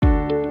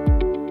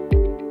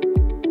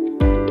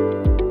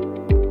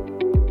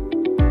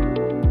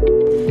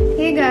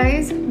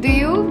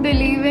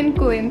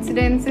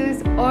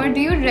coincidences, or do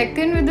you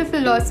reckon with the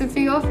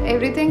philosophy of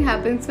everything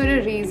happens for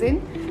a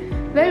reason?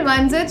 Well,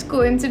 one such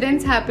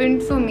coincidence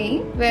happened for me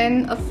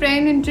when a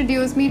friend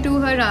introduced me to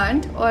her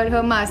aunt, or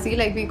her masi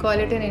like we call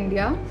it in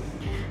India,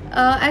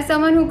 as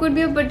someone who could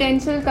be a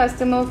potential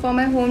customer for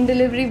my home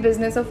delivery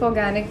business of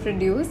organic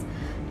produce.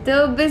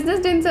 The business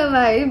didn't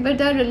survive, but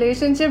our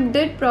relationship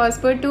did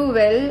prosper too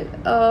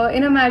well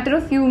in a matter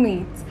of few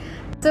meets.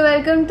 So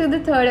welcome to the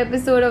third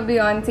episode of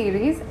Beyond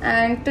series,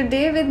 and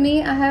today with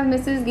me I have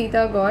Mrs.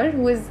 Geeta Gaur,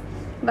 who is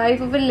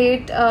wife of a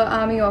late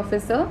army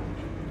officer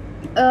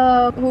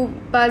who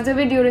passed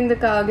away during the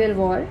Kargil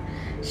war.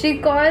 She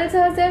calls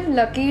herself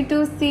lucky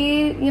to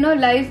see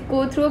life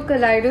go through a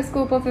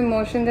kaleidoscope of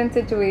emotions and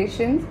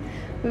situations,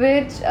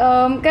 which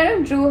kind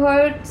of drew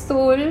her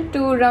soul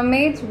to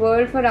rummage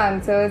world for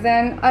answers,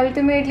 and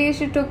ultimately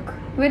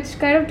which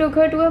kind of took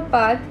her to a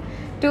path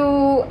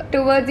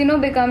towards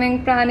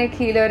becoming pranic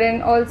healer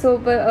and also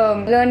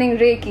learning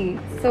Reiki.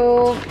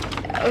 So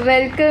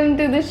welcome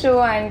to the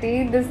show,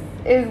 Auntie. This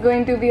is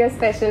going to be a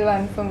special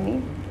one for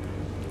me.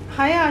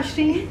 Hi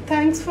Ashri,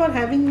 thanks for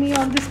having me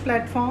on this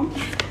platform.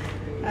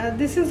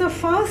 This is the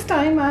first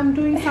time I'm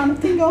doing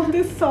something of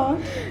this sort.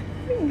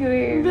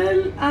 Great.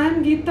 Well,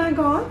 I'm Geeta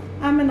Gaur.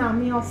 I'm an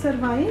army officer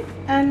wife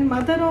and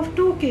mother of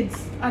 2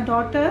 kids, a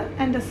daughter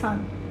and a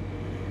son.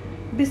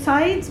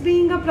 Besides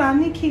being a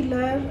pranic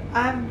healer,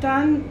 I've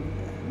done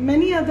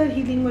many other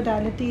healing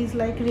modalities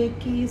like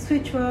Reiki,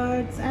 switch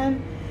words and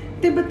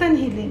Tibetan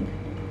healing.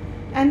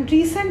 And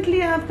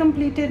recently I have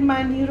completed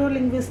my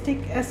neuro-linguistic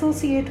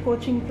associate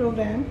coaching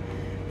program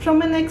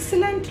from an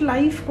excellent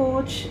life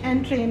coach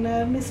and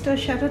trainer, Mr.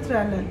 Sharath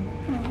Ralan.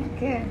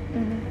 Okay.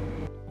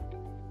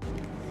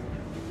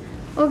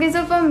 Okay,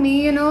 so for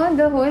me,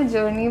 the whole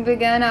journey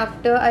began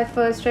after I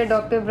first read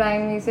Dr.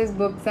 Brian Weiss's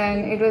books,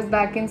 and it was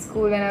back in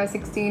school when I was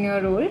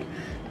 16-year-old.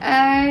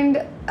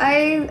 And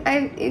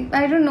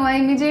I don't know, I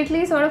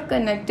immediately sort of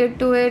connected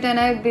to it and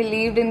I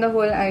believed in the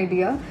whole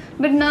idea.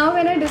 But now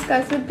when I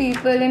discuss with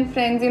people and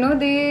friends,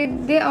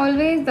 they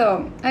always,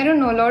 I don't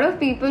know, a lot of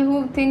people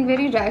who think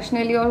very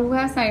rationally or who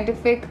have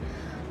scientific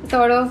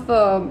sort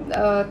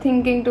of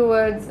thinking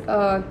towards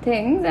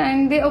things,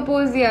 and they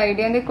oppose the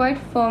idea and they quite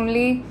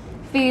firmly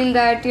feel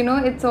that,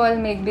 it's all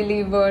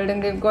make-believe world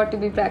and they've got to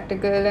be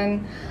practical.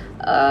 And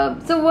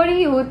so what do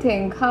you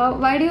think?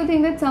 Why do you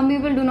think that some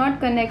people do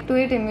not connect to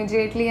it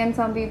immediately and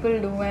some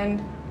people do,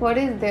 and what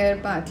is their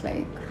path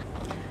like?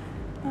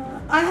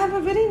 I have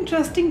a very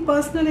interesting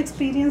personal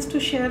experience to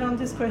share on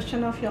this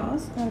question of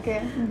yours.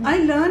 Okay. Mm-hmm. I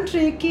learned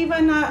Reiki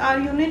when our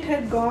unit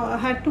had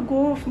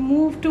to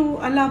move to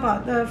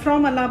Allahabad,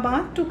 from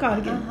Allahabad to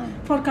Kargil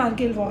for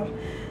Kargil war.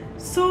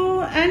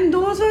 So, and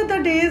those were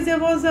the days there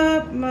was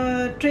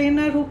a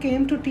trainer who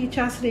came to teach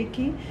us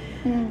Reiki.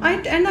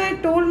 I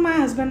told my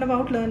husband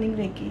about learning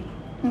Reiki.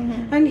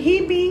 Mm-hmm. And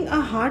he, being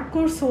a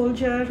hardcore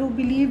soldier who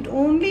believed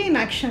only in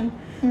action,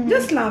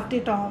 just laughed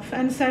it off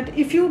and said,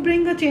 if you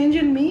bring a change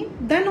in me,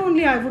 then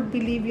only I would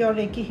believe your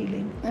Reiki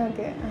healing.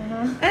 Okay.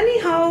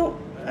 Anyhow,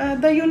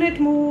 the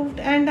unit moved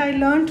and I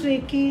learned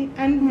Reiki,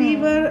 and we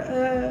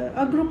were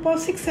a group of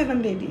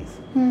 6-7 ladies.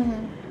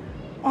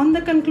 On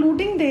the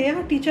concluding day,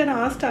 our teacher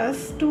asked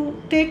us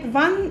to take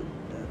one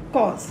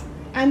course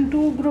and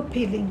do group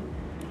healing.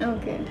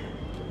 Okay.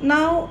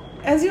 Now,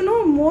 as you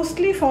know,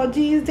 mostly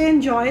Faujis, they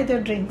enjoy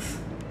their drinks.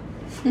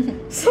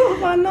 So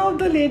one of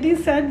the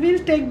ladies said,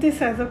 we'll take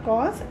this as a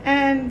course,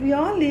 and we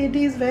all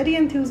ladies very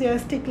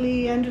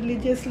enthusiastically and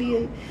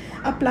religiously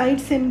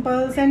applied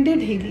symbols and did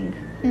healing.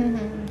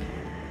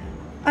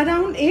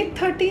 Around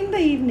 8:30 in the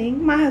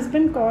evening, my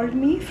husband called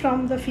me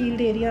from the field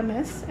area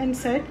mess and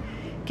said,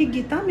 कि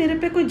गीता मेरे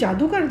पे कोई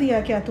जादू कर दिया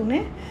क्या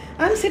तूने?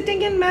 I'm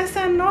sitting in mess,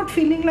 I'm not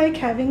feeling like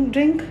having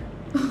drink.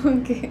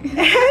 Okay.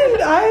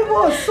 And I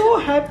was so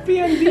happy,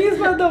 and these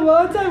were the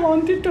words I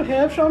wanted to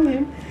hear from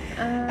him.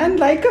 And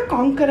like a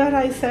conqueror,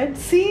 I said,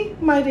 see,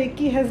 my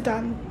Reiki has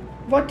done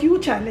what you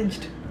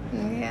challenged.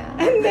 Yeah.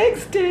 And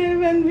next day,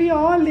 when we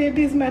all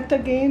ladies met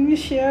again, we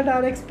shared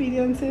our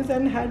experiences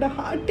and had a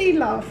hearty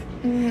laugh.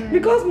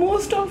 Because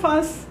most of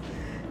us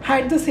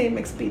had the same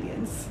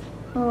experience.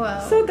 Oh, wow.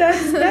 So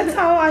that's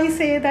how I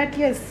say that,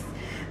 yes,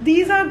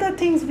 these are the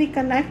things we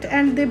connect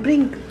and they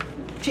bring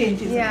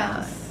changes. Yeah. In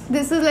us.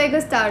 This is like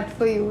a start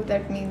for you,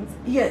 that means.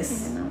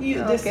 Yes.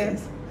 This Okay.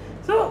 is.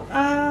 So,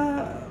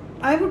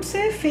 I would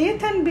say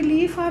faith and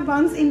belief are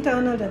one's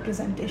internal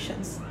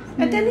representations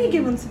at any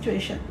given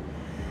situation.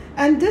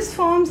 And this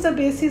forms the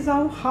basis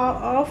of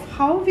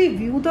how we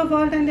view the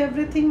world and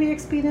everything we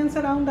experience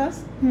around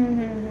us.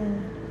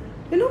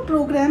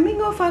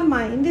 Programming of our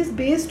mind is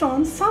based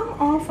on some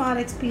of our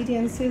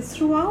experiences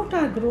throughout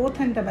our growth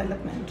and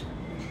development.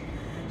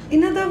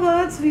 In other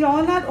words, we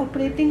all are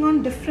operating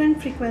on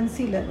different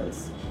frequency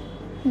levels.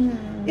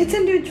 It's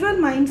individual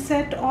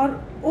mindset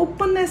or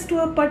openness to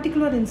a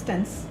particular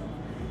instance.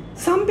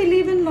 Some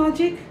believe in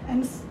logic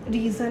and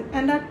reason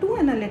and are too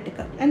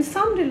analytical, and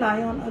some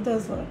rely on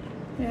others' word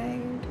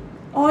Right.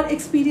 or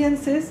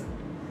experiences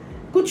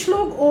कुछ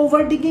लोग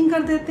over digging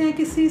कर देते हैं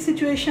किसी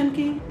situation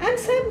की, and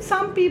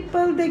some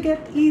people they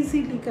get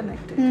easily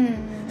connected.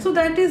 So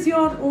that is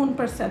your own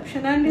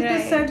perception, and it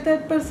is said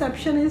that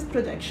perception is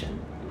projection.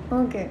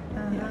 Okay.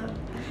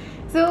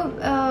 So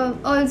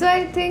also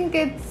I think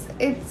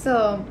it's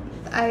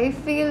I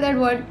feel that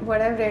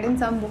what I've read in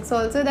some books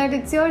also, that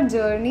it's your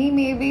journey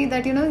maybe,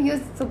 that you're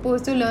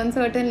supposed to learn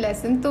certain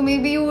lessons, so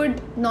maybe you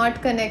would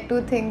not connect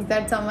to things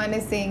that someone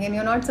is saying and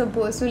you're not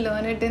supposed to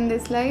learn it in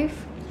this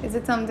life. Is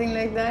it something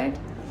like that?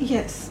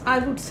 Yes, I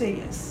would say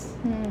yes.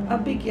 A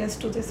big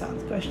yes to this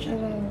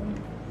question.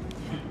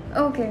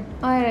 Okay,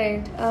 all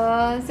right.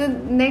 So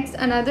next,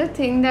 another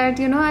thing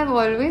that I've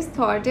always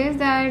thought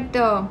is that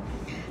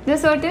there are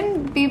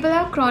certain people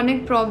have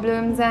chronic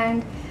problems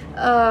and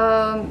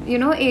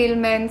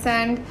ailments,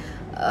 and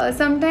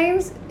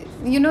sometimes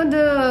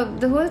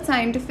the whole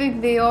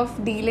scientific way of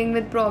dealing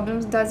with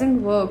problems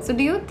doesn't work. So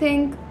do you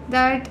think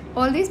that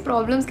all these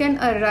problems can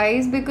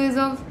arise because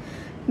of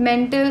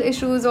mental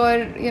issues, or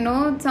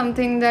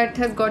something that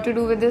has got to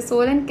do with the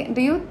soul? And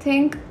do you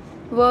think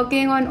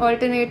working on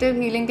alternative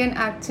healing can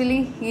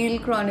actually heal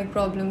chronic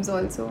problems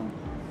also?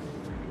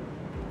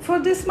 For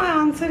this, my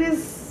answer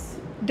is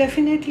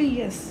definitely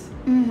yes.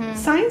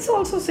 Science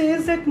also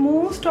says that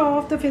most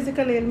of the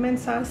physical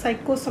ailments are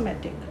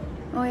psychosomatic.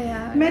 Oh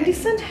yeah.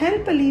 Medicine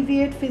help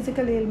alleviate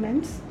physical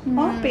ailments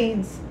or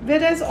pains,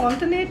 whereas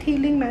alternate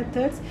healing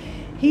methods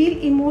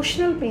heal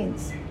emotional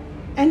pains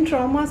and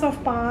traumas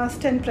of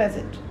past and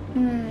present.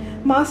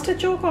 Master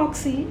Choke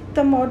Oxy,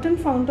 the modern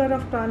founder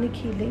of pranic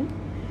healing,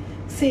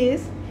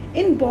 says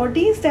in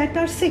bodies that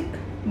are sick,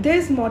 there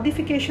is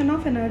modification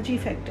of energy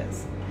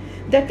factors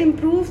that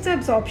improves the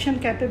absorption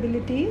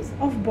capabilities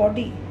of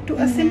body to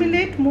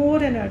assimilate more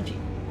energy,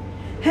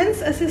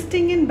 hence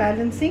assisting in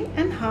balancing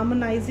and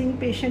harmonizing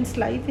patient's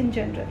life in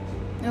general.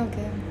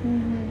 Okay.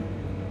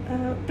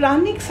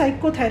 Pranic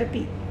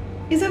psychotherapy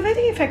is a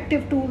very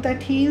effective tool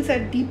that heals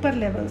at deeper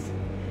levels.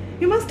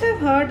 You must have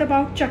heard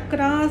about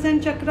chakras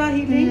and chakra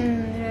healing.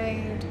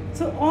 Right.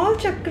 So all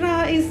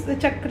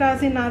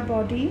chakras in our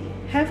body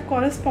have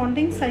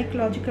corresponding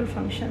psychological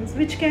functions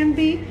which can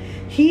be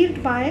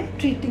healed by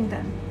treating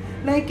them.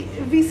 Like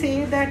we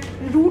say that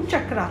root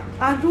chakra.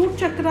 Our root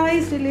chakra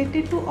is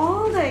related to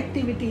all the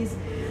activities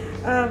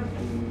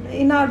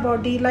in our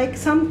body. Like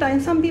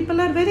sometimes some people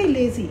are very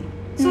lazy,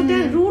 so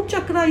their root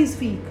chakra is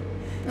weak.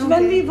 So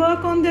when we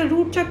work on their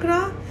root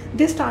chakra,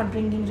 they start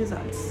bringing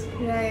results.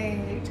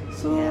 Right.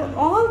 So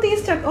all the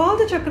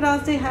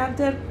chakras, they have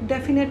their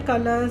definite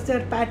colors,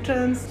 their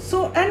patterns.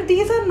 So, and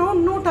these are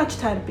no touch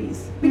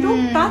therapies. We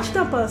don't touch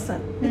the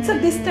person. It's a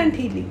distant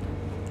healing.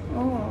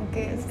 Oh,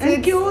 okay. So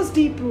And cures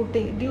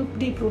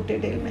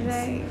deep-rooted ailments.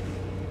 Right.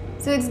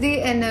 So it's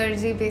the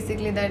energy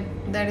basically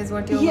that is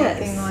what you're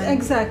working on. Yes,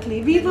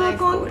 exactly. We with work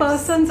life on force.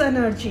 person's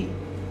energy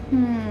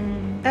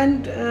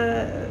and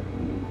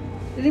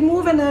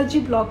remove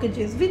energy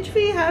blockages, which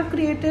we have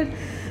created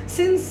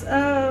since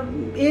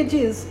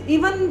ages,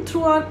 even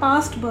through our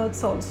past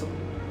births also.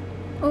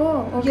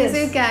 Oh, okay. Yes. So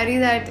you carry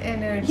that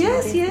energy.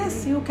 Yes, basically.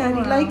 yes, you carry. Oh,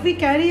 wow. Like we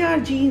carry our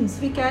genes,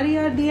 we carry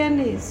our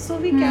DNAs. So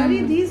we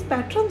carry these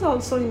patterns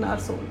also in our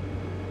soul.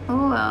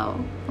 Oh, wow.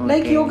 Okay.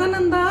 Like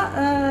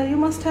Yogananda, you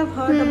must have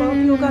heard about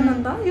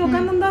Yogananda.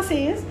 Yogananda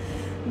says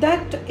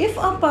that if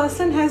a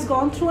person has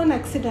gone through an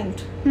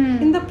accident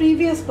in the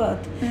previous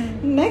birth,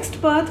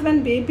 next birth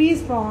when baby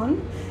is born,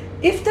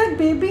 if that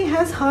baby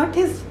has hurt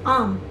his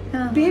arm,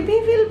 baby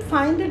will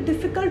find it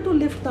difficult to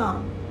lift the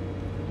arm.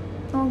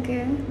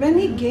 Okay. When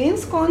he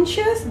gains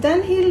conscious,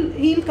 then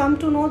he'll come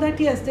to know that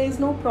yes, there is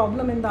no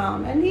problem in the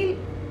arm, and he'll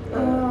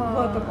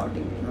work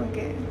accordingly.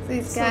 Okay. So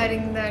he's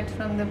carrying that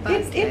from the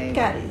past. It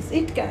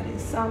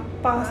carries some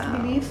past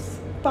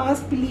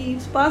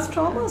beliefs, past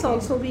traumas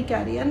also we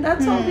carry, and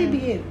that's how we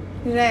behave.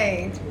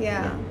 Right.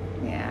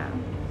 Yeah.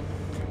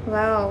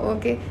 Wow.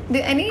 Okay.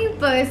 Any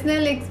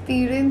personal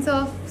experience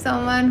of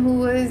someone who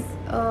was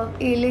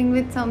ailing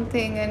with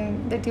something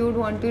and that you would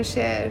want to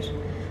share,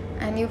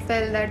 and you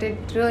felt that it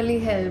really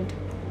helped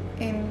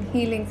in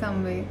healing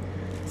some way?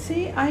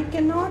 See, I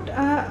cannot.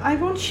 I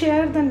won't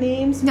share the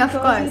names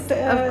because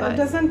it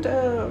doesn't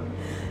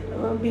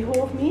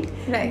behove me.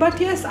 Right. But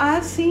yes, I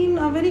have seen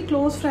a very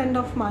close friend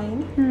of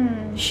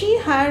mine. She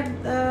had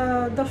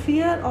the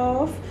fear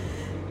of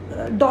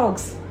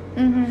dogs,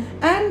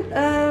 and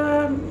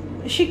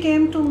she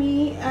came to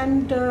me,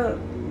 and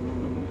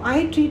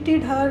I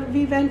treated her.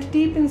 We went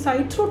deep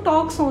inside through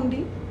talks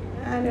only,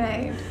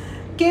 and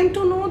came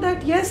to know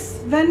that yes,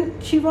 when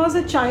she was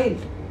a child,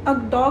 a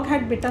dog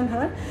had bitten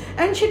her,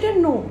 and she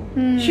didn't know.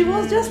 She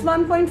was just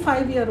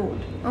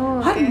 1.5-year-old.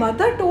 Her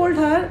mother told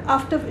her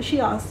after she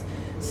asked.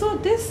 So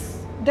this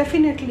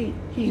definitely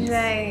heals.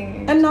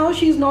 Right. And now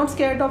she's not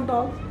scared of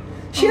dogs.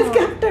 She has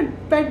kept a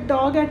pet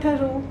dog at her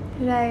home.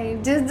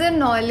 Right. Just the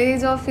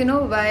knowledge of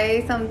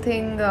why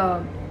something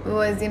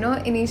was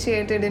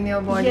initiated in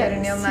your body or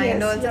in your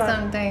mind also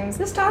sometimes.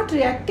 You start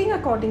reacting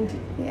accordingly.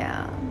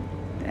 Yeah.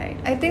 Right.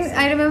 I think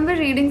I remember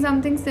reading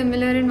something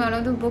similar in one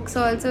of the books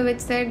also, which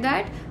said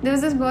that there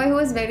was this boy who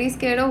was very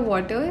scared of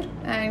water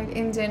and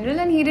in general,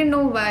 and he didn't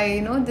know why,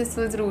 this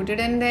was rooted.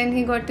 And then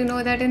he got to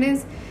know that in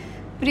his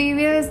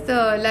previous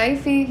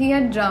life, he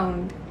had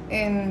drowned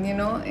in, in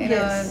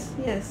yes.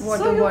 a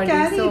water so you body.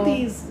 Carry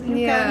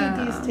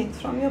carry these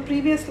things from your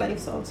previous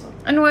lives also.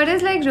 And what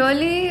is like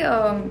really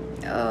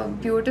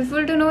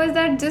beautiful to know is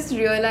that just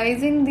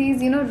realizing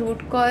these,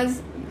 root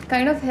cause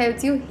kind of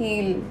helps you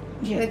heal.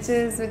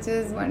 Yes. Which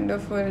is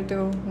wonderful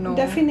to know.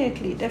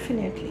 Definitely.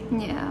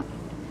 Yeah.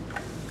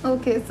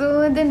 Okay,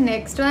 so the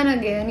next one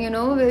again,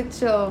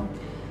 which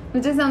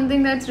is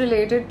something that's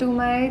related to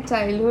my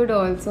childhood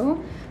also.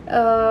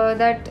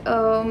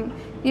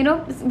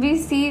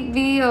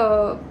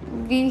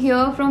 We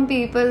hear from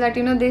people that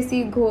they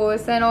see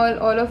ghosts, and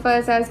all of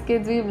us as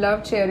kids, we've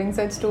loved sharing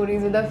such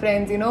stories with our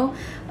friends. One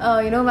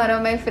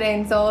of my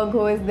friends saw a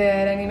ghost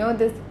there, and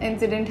this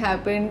incident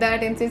happened.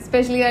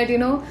 Especially at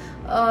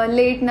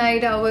late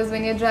night hours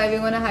when you're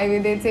driving on a highway,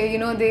 they'd say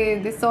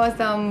they saw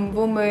some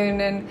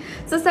woman, and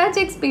so such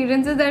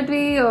experiences that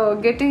we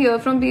get to hear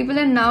from people.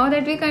 And now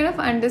that we kind of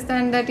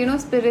understand that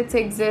spirits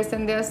exist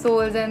and their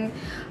souls and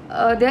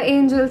they're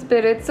angel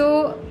spirits,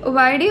 so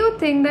why do you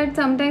think that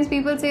sometimes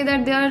people say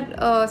that there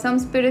are some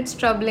spirits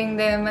troubling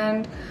them,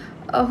 and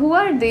who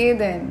are they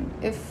then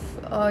if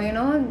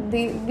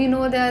we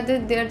know that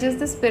they're just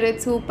the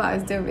spirits who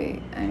passed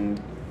away?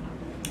 And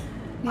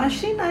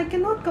Ashrin, I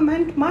cannot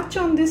comment much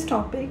on this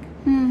topic,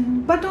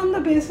 but on the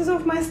basis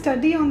of my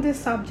study on this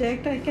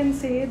subject, I can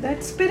say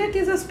that spirit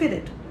is a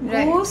spirit.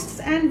 Right. Ghosts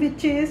and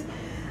witches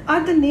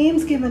are the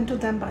names given to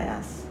them by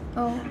us.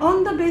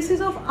 On the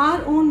basis of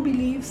our own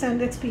beliefs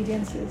and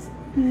experiences.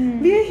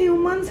 We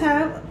humans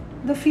have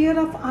the fear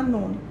of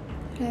unknown.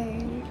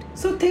 Right.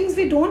 So things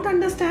we don't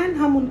understand,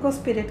 हम उनको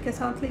spirit के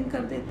साथ link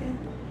कर देते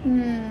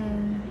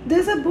हैं.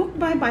 There's a book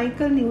by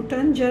Michael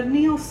Newton,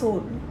 Journey of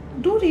Soul.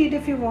 Do read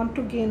if you want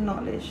to gain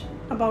knowledge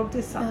about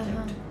this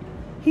subject.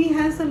 He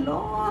has a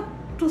lot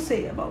to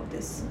say about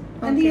this.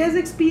 And he has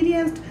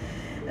experienced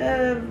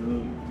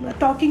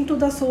talking to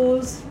the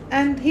souls,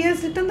 and he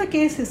has written the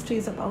case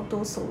histories about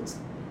those souls.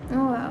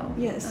 Oh wow.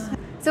 Yes.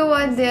 So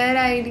what their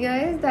idea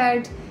is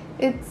that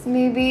it's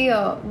maybe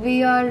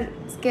we are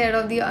scared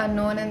of the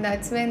unknown, and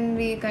that's when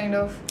we kind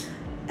of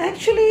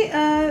actually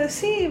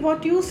see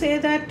what you say,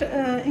 that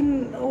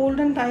in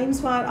olden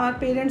times our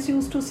parents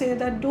used to say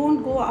that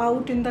don't go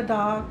out in the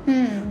dark,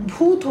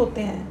 bhoot hote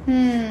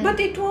hain. But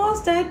it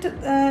was that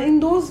in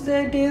those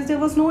days there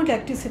was no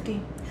electricity.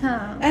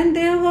 And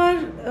there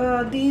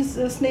were these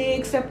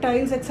snakes,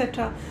 reptiles,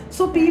 etc.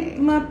 So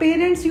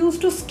parents used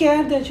to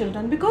scare their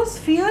children, because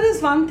fear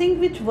is one thing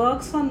which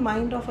works on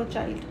mind of a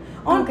child,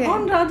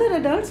 on rather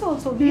adults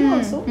also, we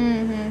also.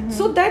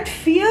 So that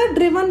fear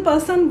driven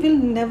person will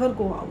never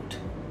go out.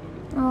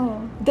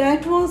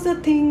 That was the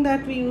thing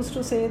that we used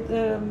to say.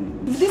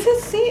 This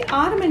is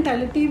our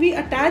mentality. We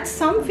attach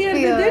some fear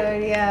with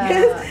it,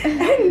 yes,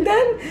 and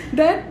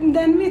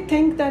then we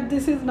think that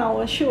this is now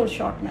a sure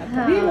shot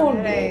method. We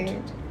won't do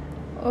it.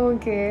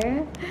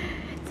 Okay.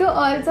 So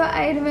also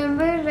I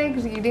remember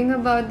reading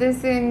about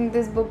this in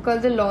this book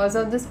called The Laws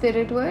of the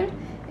Spirit World,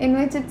 in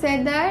which it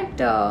said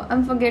that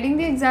I'm forgetting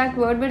the exact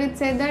word, but it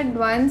said that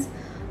once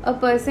a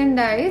person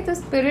dies, the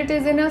spirit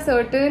is in a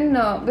certain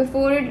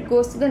before it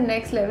goes to the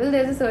next level,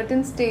 there's a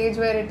certain stage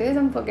where it is.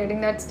 I'm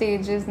forgetting that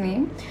stage's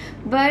name,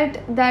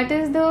 but that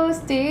is the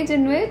stage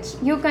in which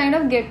you kind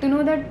of get to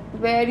know that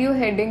where you're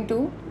heading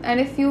to, and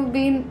if you've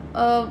been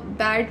a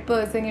bad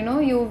person,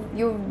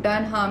 you've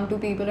done harm to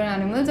people or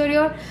animals, or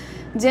your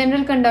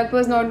general conduct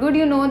was not good,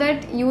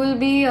 that you will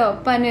be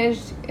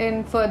punished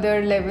in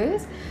further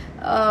levels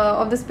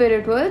of the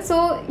spirit world.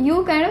 So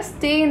you kind of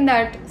stay in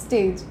that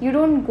stage. You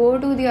don't go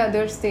to the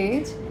other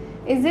stage.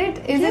 Is it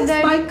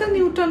that Michael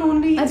Newton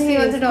only says. He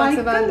also talks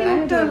about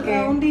Michael that. Newton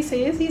only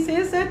says. He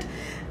says that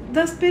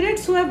the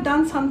spirits who have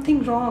done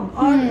something wrong,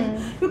 or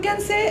you can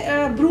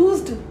say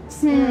bruised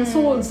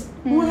souls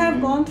who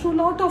have gone through a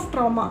lot of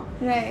trauma,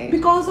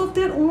 because of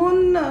their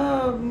own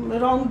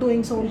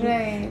wrongdoings only.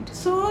 Right.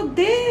 So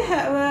they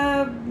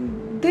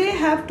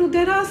have to.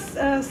 There are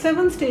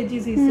 7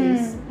 stages. He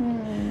says.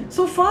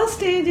 So first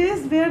stage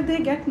is where they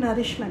get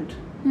nourishment.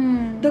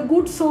 The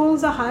good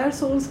souls, the higher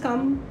souls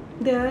come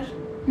there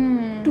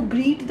to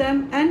greet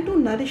them and to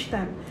nourish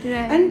them,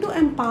 and to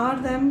empower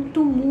them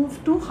to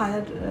move to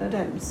higher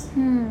realms.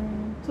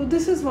 So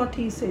this is what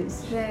he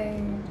says.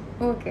 Right.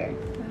 Okay.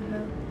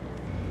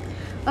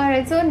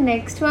 Alright, so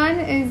next one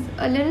is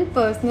a little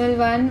personal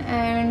one,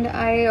 and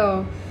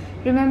I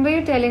remember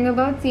you telling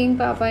about seeing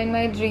Papa in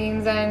my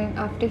dreams and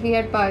after he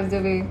had passed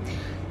away.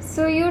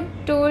 So you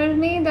told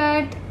me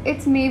that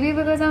it's maybe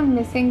because I'm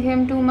missing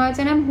him too much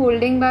and I'm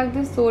holding back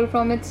the soul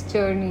from its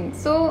journey.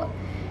 So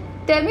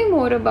tell me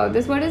more about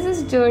this. What is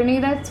this journey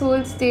that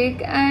souls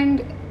take,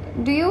 and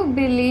do you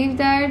believe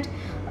that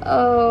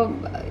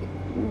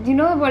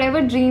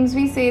whatever dreams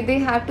we say, they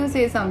have to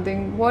say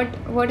something?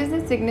 What is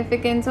the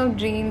significance of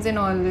dreams in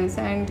all this,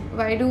 and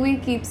why do we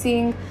keep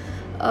seeing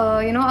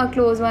our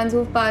close ones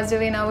who've passed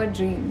away in our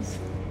dreams?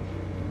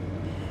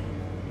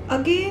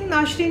 Again,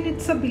 Ashrin,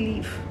 it's a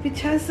belief which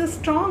has a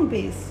strong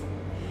base.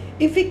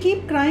 If we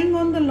keep crying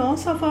on the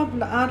loss of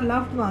our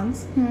loved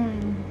ones,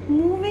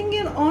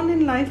 moving on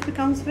in life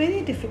becomes very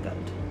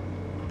difficult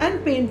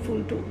and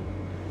painful too.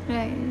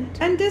 Right.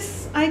 And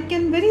this I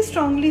can very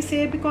strongly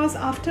say, because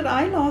after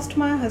I lost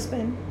my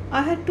husband,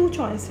 I had two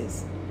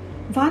choices.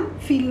 One,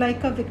 feel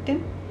like a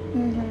victim,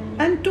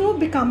 and two,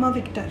 become a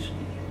victor.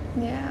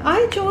 Yeah.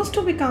 I chose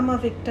to become a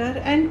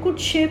victor and could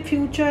shape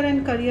future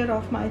and career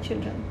of my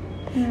children.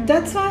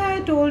 That's why I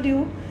told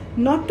you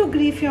not to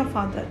grieve your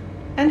father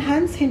and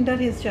hence hinder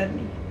his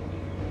journey.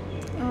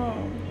 Oh.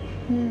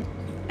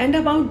 And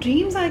about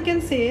dreams, I can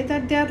say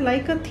that they are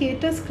like a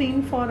theatre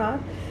screen for our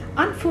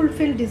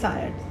unfulfilled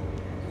desires,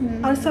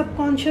 our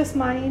subconscious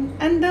mind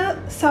and the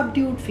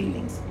subdued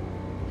feelings.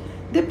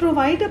 They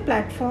provide a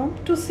platform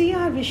to see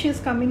our wishes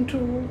coming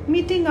true,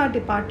 meeting our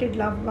departed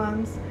loved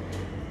ones,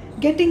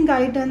 getting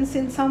guidance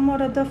in some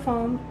or other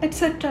form,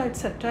 etc.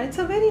 etc. It's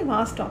a very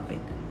vast topic.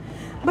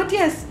 But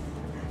yes,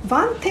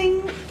 one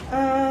thing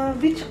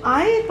which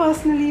I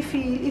personally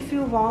feel, if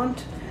you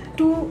want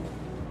to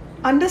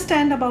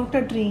understand about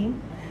a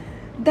dream,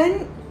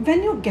 then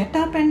when you get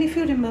up and if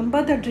you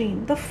remember the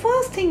dream, the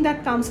first thing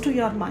that comes to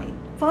your mind,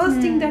 first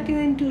thing that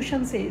your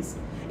intuition says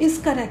is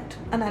correct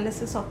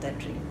analysis of that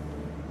dream.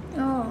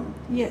 Oh.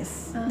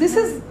 Yes, this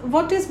is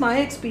what is my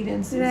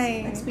experience.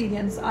 Right.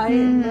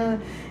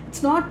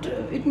 It's not.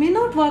 It may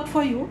not work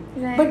for you,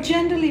 but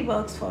generally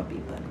works for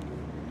people.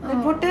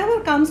 That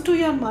whatever comes to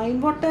your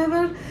mind,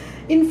 whatever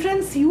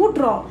inference you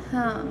draw,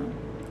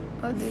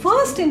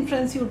 first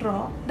inference you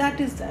draw,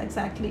 that is the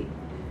exactly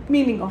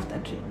meaning of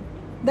that dream.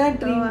 That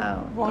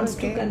dream wants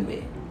to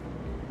convey.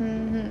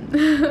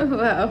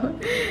 Wow,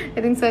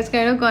 I think such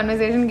kind of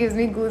conversation gives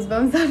me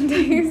goosebumps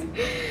sometimes.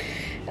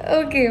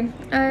 Okay,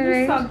 all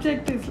right. The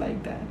subject is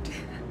like that.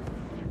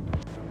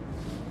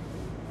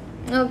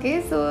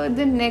 Okay, so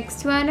the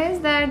next one is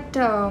that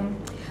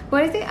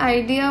what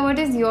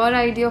is your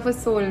idea of a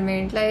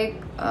soulmate? Like,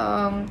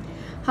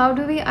 how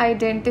do we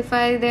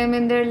identify them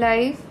in their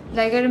life?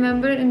 Like, I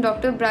remember in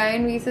Dr.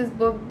 Brian Weiss's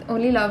book,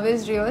 Only Love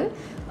is Real,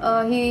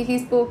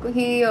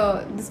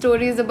 the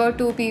story is about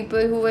two people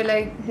who were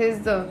like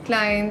his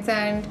clients,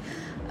 and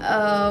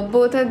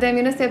both of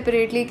them,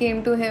 separately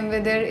came to him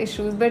with their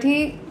issues, but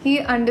he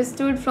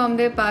understood from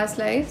their past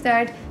life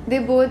that they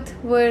both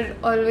were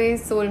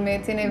always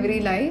soulmates in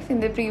every life, in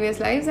their previous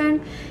lives,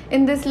 and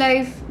in this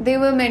life they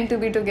were meant to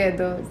be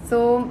together.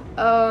 So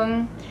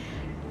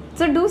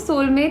do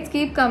soulmates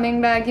keep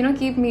coming back,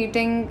 keep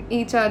meeting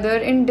each other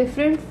in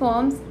different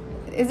forms?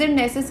 Is it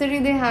necessary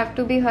they have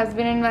to be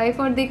husband and wife,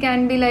 or they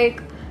can be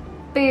like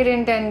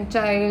parent and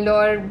child,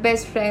 or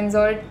best friends,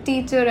 or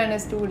teacher and a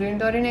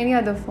student, or in any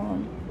other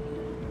form?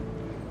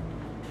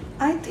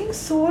 I think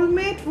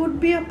soulmate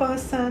would be a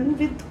person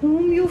with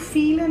whom you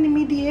feel an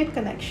immediate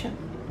connection.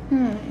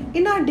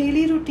 In our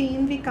daily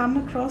routine, we come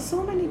across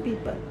so many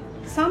people.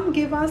 Some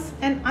give us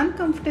an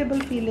uncomfortable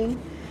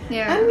feeling,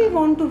 and we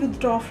want to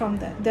withdraw from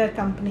their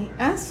company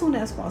as soon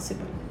as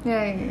possible.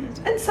 Right.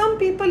 And some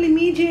people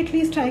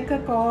immediately strike a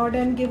chord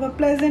and give a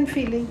pleasant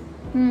feeling.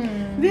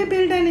 We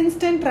build an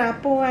instant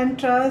rapport and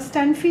trust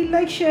and feel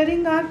like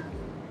sharing our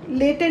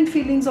latent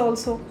feelings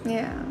also.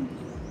 Yeah.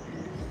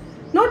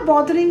 Not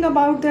bothering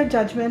about their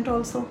judgment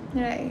also.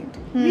 Right.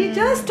 We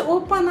just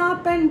open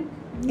up and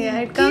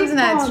it comes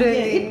naturally.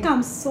 It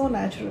comes so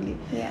naturally.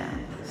 Yeah.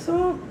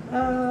 So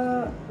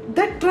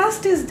that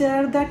trust is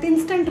there, that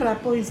instant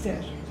rapport is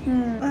there.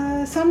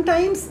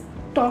 Sometimes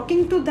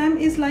talking to them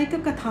is like a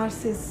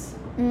catharsis.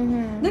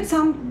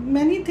 That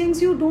many things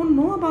you don't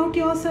know about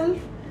yourself,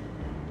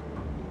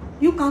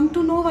 you come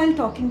to know while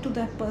talking to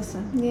that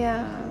person.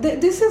 Yeah.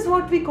 This is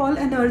what we call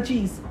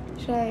energies.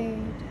 Right.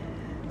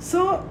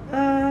 So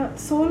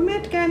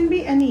soulmate can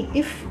be any.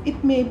 If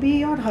it may be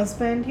your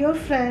husband, your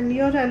friend,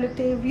 your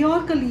relative,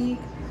 your colleague.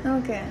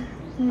 Okay.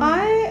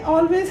 I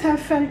always have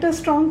felt a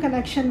strong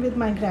connection with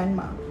my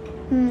grandma.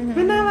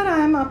 Whenever I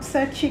am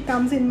upset, she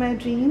comes in my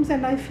dreams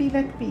and I feel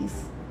at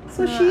peace.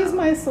 So she is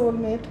my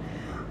soulmate,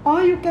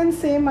 or you can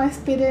say my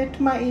spirit,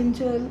 my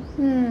angel,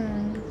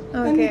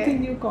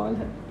 anything you call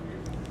her.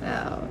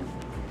 Wow.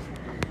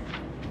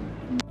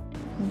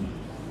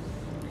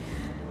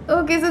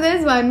 Okay, so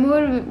there's one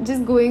more,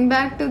 just going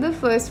back to the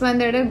first one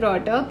that I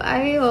brought up.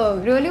 I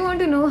really want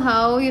to know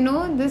how,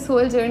 this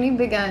whole journey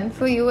began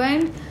for you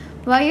and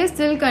why you're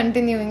still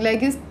continuing.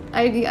 Like,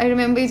 I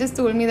remember you just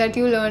told me that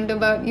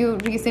you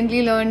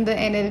recently learned the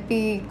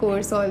NLP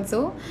course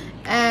also.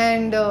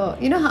 And,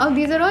 how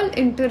these are all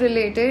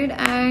interrelated,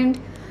 and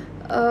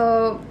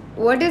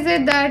what is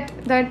it that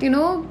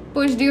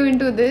pushed you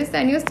into this,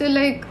 and you're still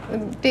like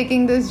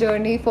taking this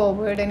journey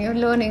forward and you're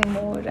learning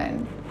more,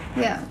 and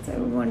so I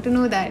want to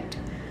know that.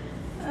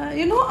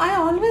 I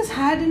always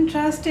had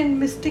interest in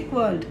mystic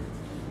world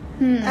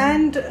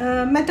and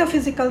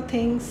metaphysical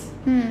things,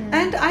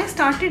 and I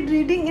started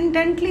reading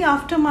intently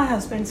after my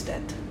husband's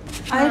death.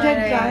 I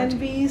read Brian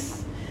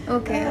Weiss.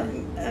 Okay.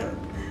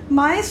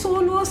 My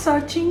soul was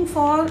searching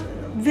for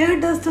where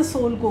does the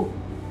soul go.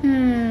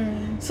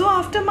 So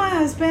after my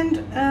husband,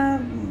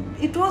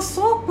 it was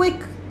so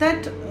quick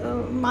that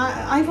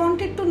I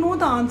wanted to know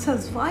the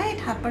answers, why it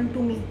happened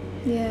to me.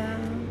 Yeah.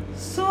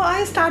 So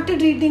I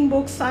started reading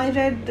books. I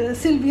read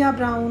Sylvia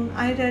Browne,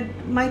 I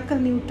read Michael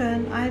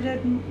Newton, I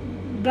read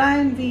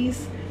Brian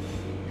Weiss.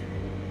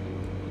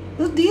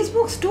 So these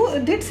books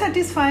too did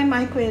satisfy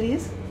my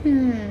queries.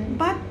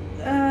 But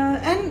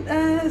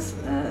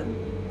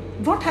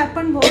what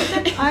happened was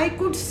that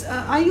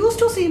I used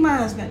to see my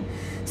husband.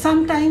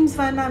 Sometimes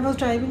when I was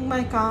driving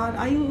my car,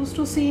 I used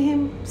to see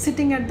him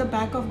sitting at the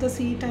back of the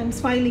seat and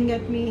smiling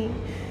at me,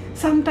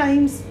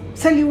 sometimes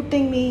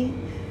saluting me,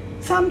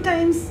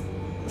 sometimes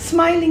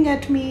smiling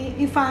at me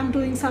if I'm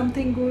doing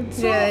something good.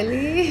 So,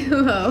 Really?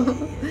 Wow.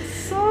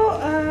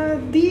 So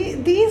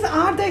these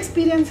are the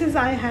experiences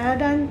I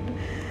had. And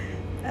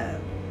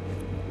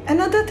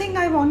another thing,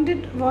 I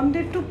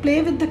wanted to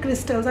play with the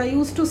crystals. I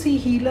used to see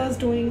healers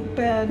doing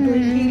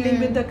healing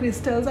with the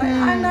crystals,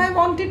 and I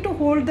wanted to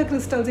hold the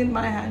crystals in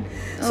my hand.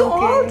 So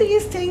all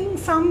these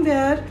things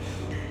somewhere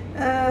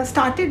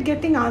started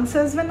getting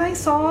answers when I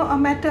saw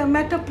met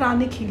a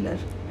pranic healer.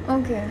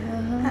 Okay.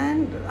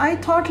 And I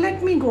thought,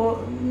 let me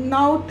go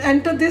now,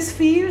 enter this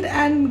field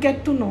and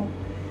get to know.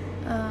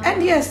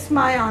 And yes,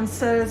 my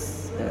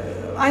answers,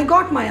 I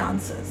got my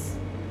answers.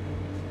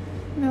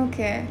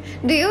 Okay.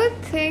 Do you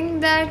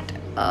think that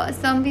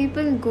some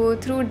people go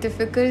through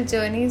difficult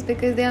journeys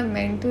because they are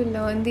meant to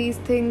learn these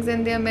things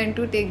and they are meant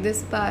to take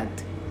this path?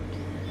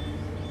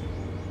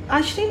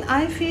 Ashrin,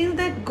 I feel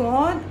that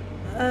God,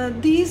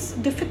 these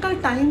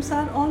difficult times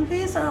are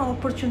always an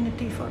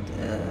opportunity for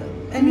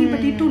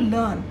anybody to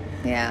learn.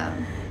 Yeah.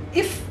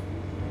 If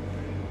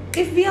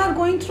we are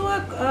going through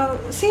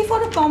see,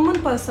 for a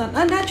common person,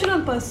 a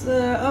natural person,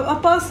 a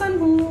person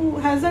who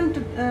hasn't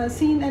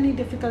seen any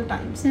difficult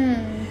times,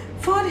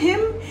 for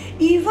him,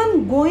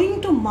 even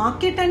going to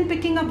market and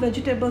picking up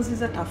vegetables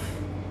is a tough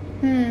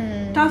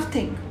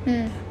thing.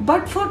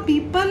 But for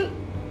people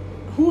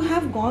who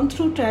have gone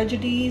through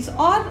tragedies,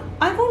 or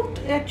I won't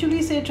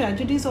actually say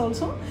tragedies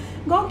also,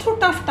 gone through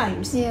tough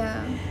times,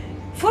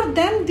 for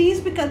them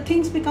these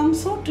things become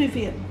so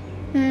trivial.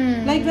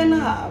 Like when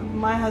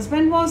my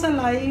husband was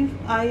alive,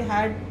 I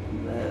had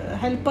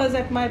helpers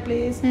at my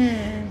place,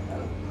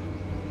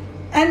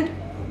 and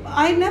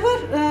I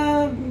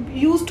never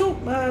used to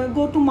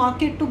go to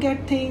market to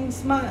get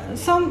things.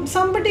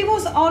 Somebody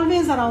was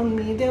always around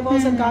me. There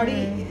was a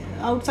gadi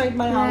outside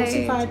my house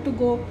if I had to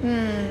go.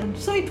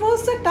 So it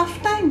was a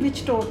tough time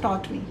which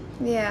taught me.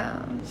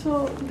 Yeah.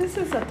 So this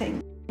is the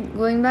thing.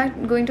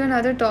 Going to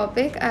another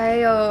topic,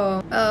 I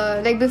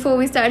like before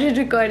we started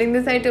recording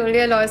this, I told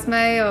you I lost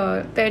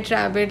my pet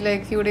rabbit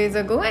like few days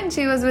ago, and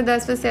she was with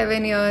us for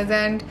 7 years.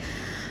 And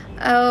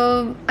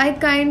I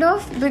kind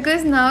of,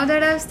 because now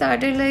that I've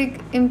started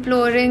like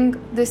imploring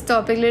this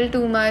topic a little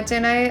too much,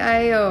 and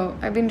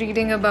I've been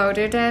reading about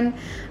it, and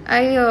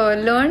I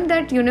learned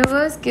that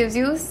universe gives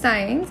you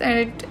signs,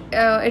 and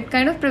it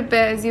kind of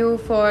prepares you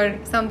for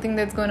something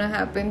that's gonna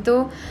happen.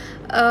 So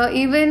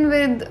even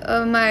with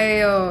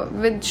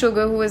with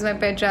Sugar, who was my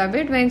pet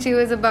rabbit, when she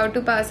was about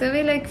to pass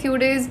away, like few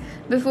days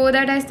before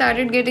that, I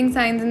started getting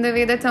signs in the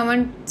way that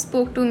someone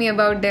spoke to me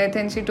about death,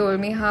 and she told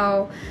me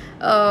how.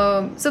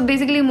 So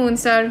basically,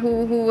 Moonstar,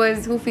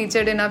 who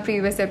featured in our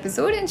previous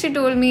episode, and she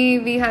told me,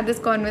 we had this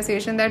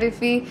conversation that if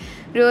we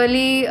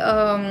really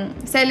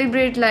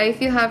celebrate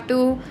life, you have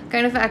to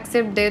kind of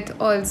accept death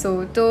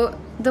also. So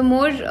the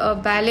more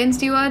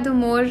balanced you are, the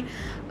more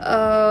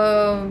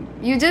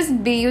you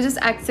just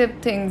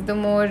accept things. The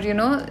more,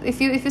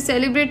 if you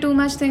celebrate too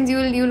much things,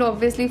 you'll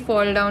obviously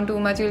fall down too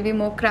much. You'll be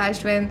more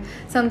crashed when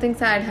something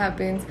sad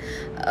happens.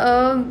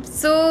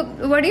 So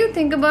what do you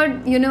think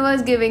about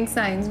universe giving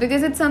signs?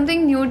 Because it's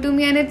something new to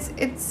me, and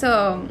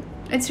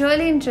it's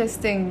really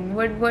interesting.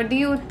 What do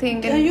you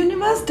think? The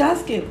universe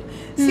does give.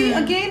 See,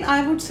 again,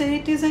 I would say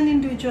it is an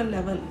individual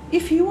level.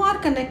 If you are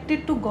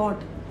connected to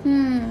God,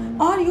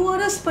 or you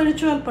are a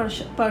spiritual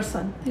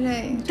person,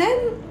 right,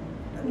 then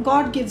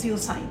God gives you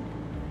sign.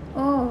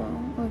 Oh,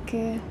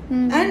 okay.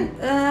 And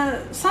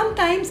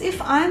sometimes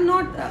if I am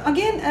not,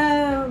 again,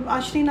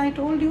 Ashrin, I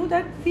told you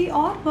that we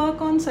all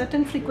work on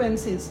certain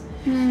frequencies.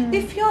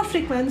 If your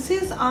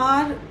frequencies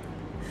are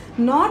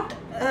not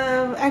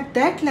at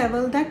that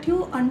level that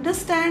you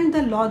understand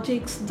the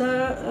logics,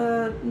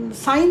 the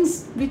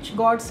signs which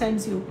God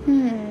sends you,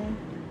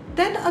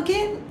 then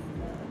again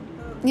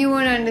you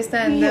won't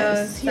understand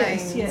the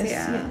signs.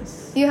 Yes.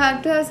 You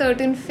have to have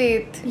certain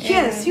faith.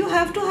 Yes, you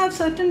have to have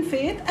certain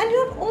faith and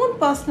your own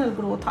personal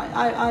growth.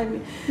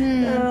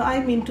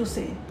 I mean to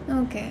say.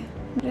 Okay,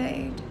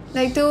 right.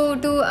 Like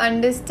to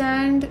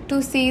understand,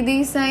 to see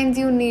these signs,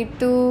 you need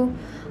to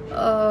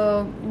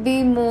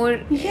be more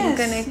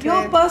connected.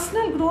 Your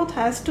personal growth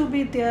has to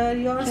be there.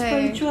 Your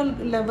spiritual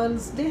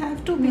levels, they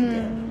have to be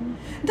there.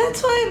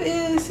 That's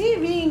why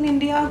we in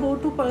India go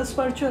to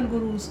spiritual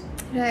gurus.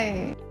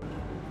 Right.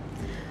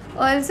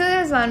 Also,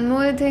 there's one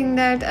more thing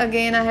that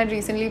again I had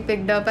recently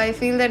picked up. I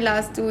feel that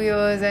last 2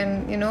 years,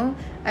 and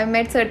I've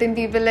met certain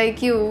people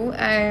like you,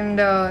 and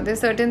there's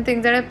certain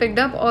things that I picked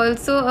up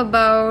also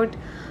about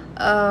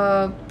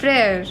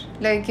prayer.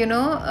 Like,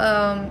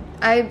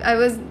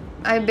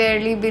 I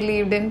barely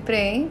believed in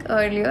praying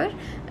earlier,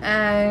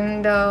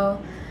 and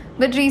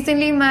but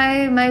recently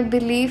my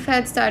belief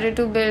had started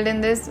to build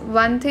in this.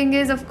 One thing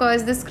is, of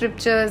course, the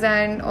scriptures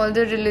and all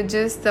the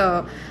religious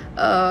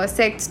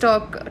sects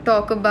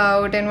talk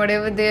about, and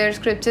whatever their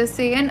scriptures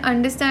say, and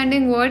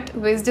understanding what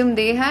wisdom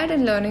they had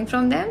and learning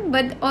from them.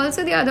 But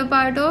also the other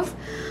part of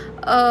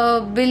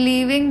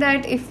believing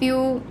that if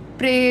you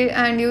pray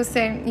and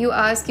you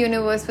ask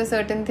universe for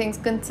certain things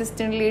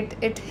consistently,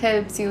 it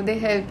helps you, they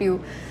help you.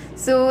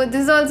 So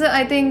this is also,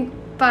 I think,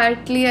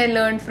 partly I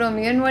learned from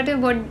you. And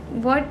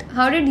what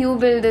how did you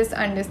build this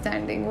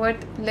understanding? What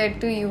led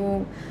to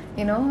you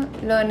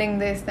learning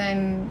this?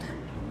 And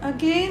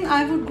again,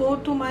 I would go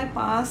to my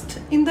past.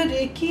 In the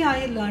Reiki,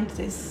 I learned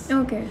this.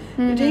 Okay.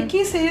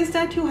 Reiki says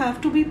that you have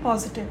to be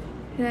positive.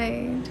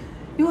 Right.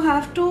 You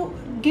have to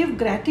give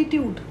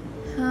gratitude.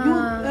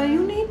 You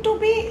need to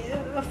be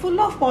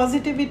full of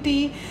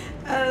positivity.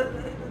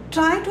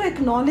 Try to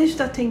acknowledge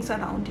the things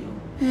around you.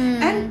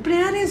 And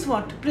prayer is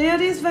what? Prayer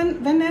is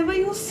whenever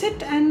you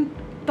sit and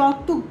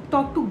talk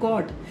to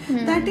God.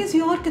 That is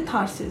your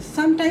catharsis.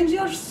 Sometimes you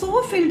are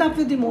so filled up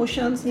with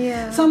emotions.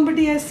 Yeah.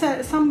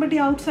 Somebody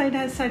outside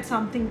has said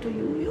something to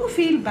you. You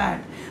feel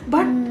bad,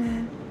 but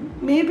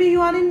maybe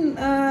you are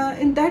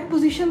in that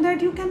position that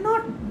you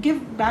cannot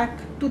give back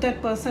to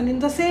that person in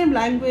the same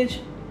language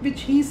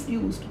which he's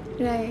used.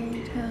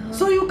 Right.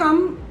 So you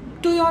come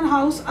to your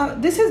house.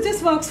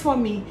 This works for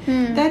me.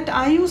 That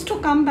I used to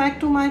come back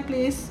to my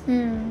place,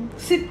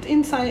 sit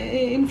in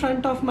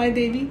front of my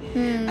Devi,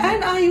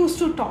 and I used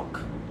to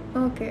talk.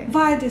 Okay.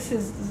 Why this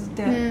is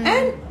there?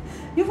 And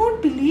you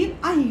won't believe,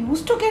 I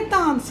used to get the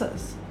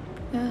answers.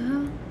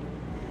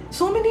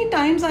 So many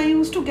times I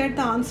used to get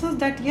the answers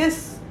that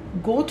yes,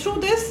 go through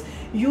this,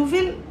 you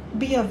will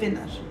be a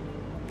winner.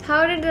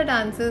 How did that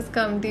answers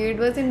come to you? It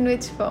was in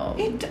which form?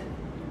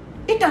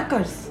 It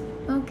occurs.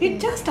 Okay.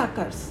 It just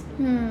occurs.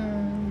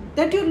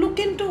 That you look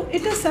into,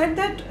 it is said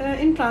that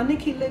in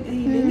pranic healing,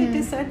 it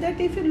is said that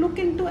if you look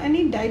into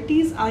any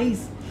deity's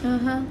eyes,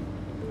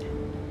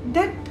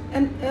 that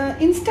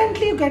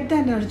instantly you get the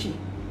energy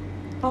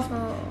of.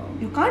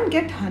 You can't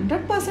get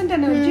 100%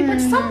 energy, but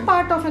some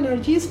part of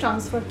energy is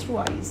transferred through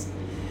eyes.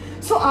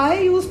 So I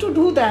used to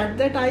do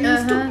that I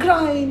used to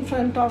cry in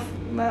front of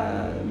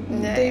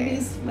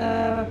Devi's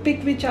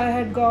pic which I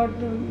had got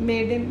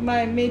made in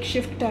my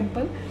makeshift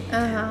temple.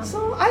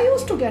 So I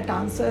used to get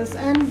answers,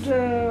 and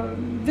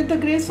with the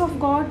grace of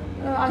God,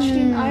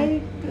 Ashwin,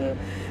 I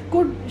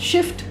could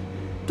shift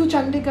to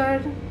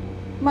Chandigarh.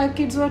 My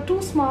kids were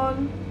too small.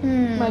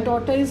 My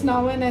daughter is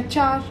now an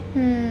HR,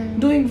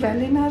 doing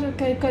well in her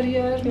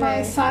career. Right.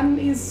 My son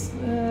is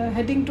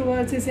heading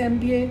towards his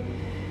MBA.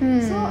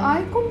 So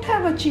I couldn't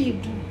have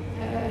achieved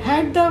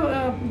had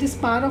this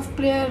power of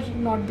prayer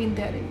not been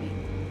there in me.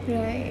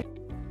 Right.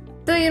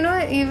 So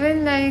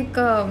even like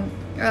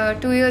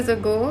 2 years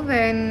ago,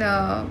 when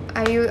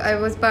I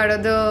was part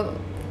of the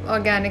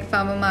organic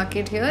farmer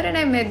market here, and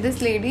I met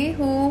this lady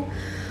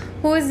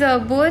whose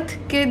both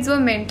kids were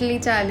mentally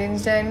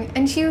challenged,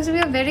 and she used to be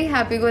a very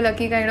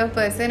happy-go-lucky kind of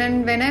person.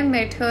 And when I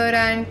met her,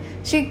 and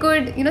she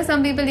could,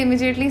 some people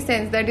immediately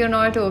sense that you're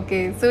not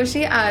okay. So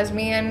she asked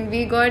me, and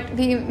we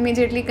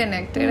immediately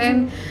connected,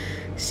 and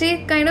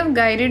she kind of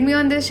guided me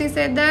on this. She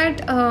said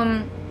that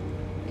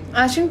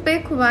I should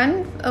pick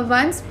one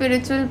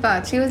spiritual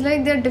path. She was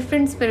like, there are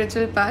different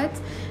spiritual paths,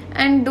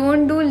 and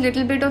don't do a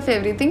little bit of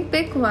everything.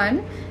 Pick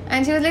one.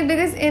 And she was like,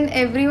 because in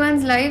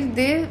everyone's life,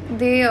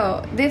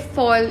 they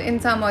fall in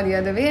some or the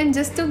other way, and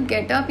just to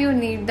get up, you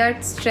need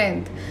that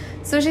strength.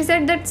 So she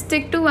said that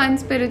stick to one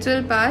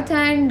spiritual path,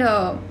 and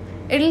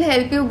it'll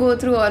help you go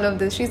through all of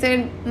this. She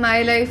said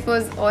my life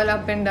was all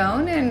up and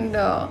down, and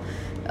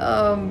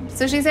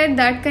so she said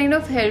that kind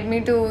of helped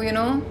me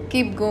to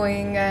keep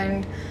going,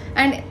 and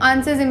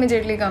answers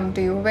immediately come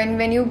to you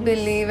when you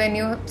believe, when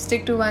you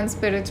stick to one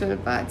spiritual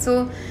path.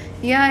 So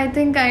yeah, I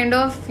think kind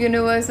of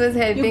universe was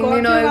helping me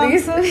in all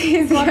these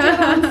ways. Got your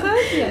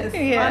answers? Yes.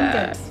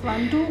 Yeah.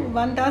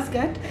 One does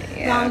get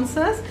the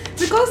answers.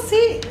 Because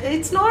see,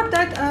 it's not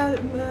that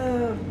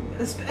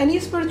any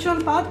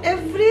spiritual path,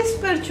 every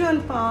spiritual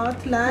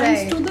path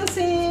lands to the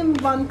same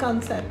one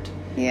concept.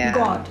 Yeah.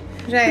 God.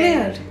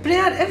 Right.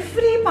 Prayer.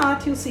 Every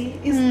path you see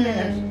is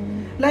prayer.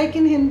 Like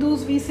in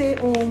Hindus we say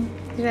Om.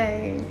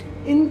 Right.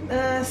 In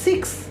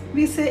Sikhs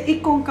we say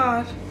Ik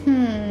Onkar.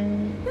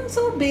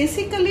 So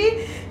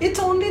basically it's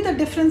only the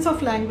difference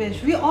of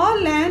language. We all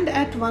land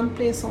at one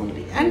place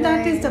only, and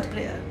that is the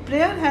prayer.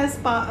 Prayer has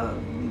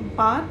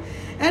power,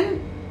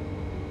 and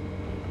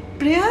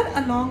prayer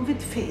along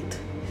with faith.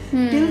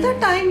 Till the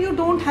time you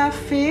don't have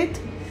faith,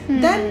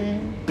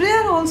 then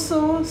prayer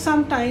also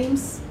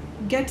sometimes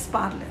gets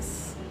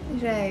powerless.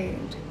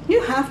 Right.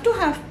 You have to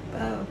have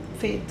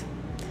faith.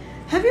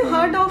 Have you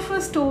heard of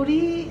a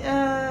story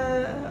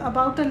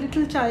about a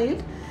little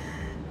child?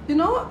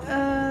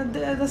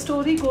 The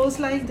story goes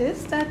like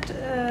this, that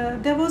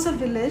there was a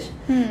village.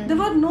 There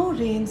were no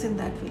rains in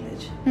that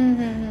village.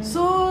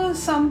 So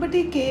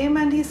somebody came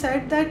and he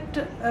said that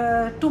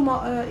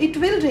tomorrow it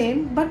will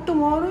rain, but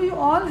tomorrow you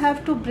all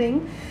have to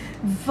bring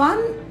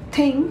one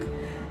thing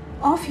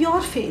of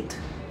your faith.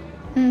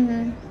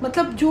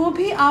 मतलब जो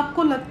भी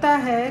आपको लगता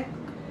है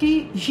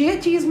कि ये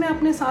चीज मैं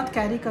अपने साथ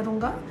कैरी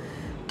करूंगा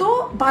तो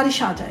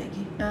बारिश आ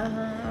जाएगी.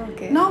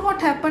 Okay. Now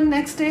what happened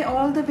next day?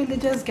 All the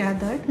villagers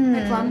gathered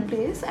at one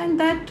place, and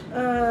that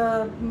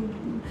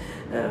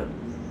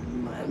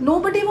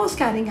nobody was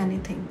carrying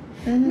anything.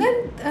 Then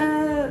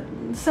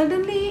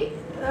suddenly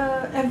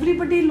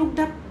everybody looked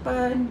up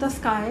in the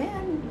sky,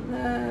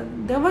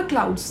 and there were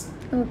clouds.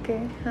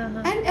 Okay.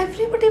 And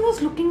everybody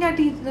was looking at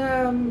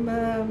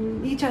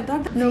each other.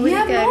 Nobody We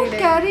are not carried it.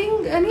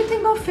 carrying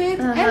anything of faith.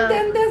 And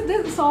then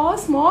they saw a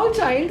small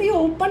child. He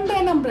opened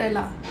an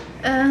umbrella.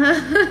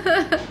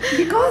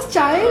 Because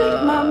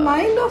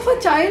mind of a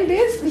child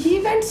is, he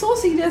went so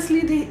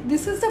seriously.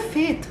 This is the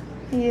faith.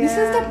 This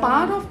is the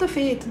power of the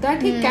faith,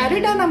 that he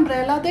carried an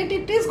umbrella, that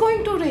it is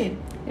going to rain.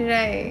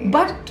 Right.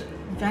 But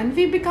when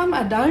we become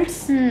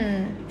adults,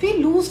 we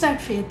lose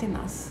that faith in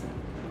us.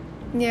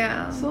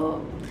 Yeah.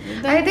 So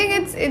I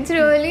think it's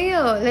really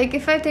like,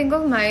 if I think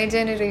of my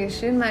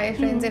generation, my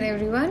friends and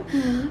everyone,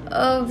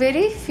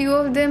 very few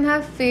of them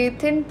have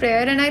faith in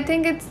prayer, and I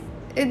think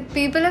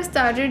people have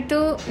started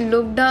to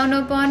look down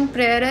upon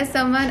prayer as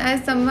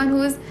someone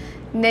who's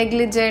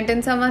negligent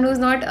and someone who's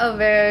not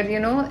aware,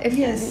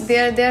 if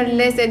they are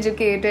less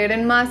educated,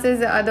 and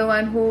masses are the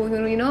one who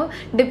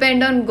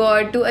depend on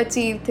God to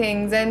achieve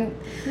things, and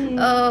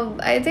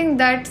I think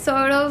that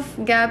sort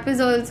of gap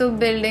is also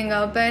building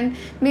up. And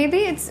maybe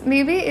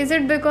is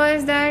it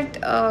because that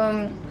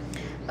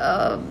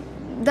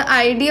the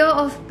idea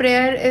of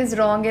prayer is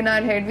wrong in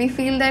our head. We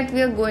feel that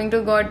we are going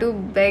to God to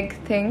beg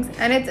things,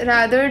 and it's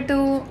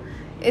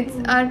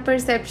our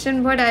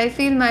perception. What I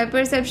feel, my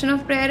perception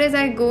of prayer is,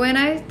 I go and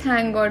I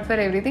thank God for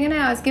everything, and I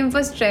ask Him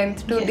for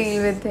strength to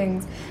deal with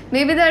things.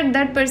 Maybe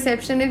that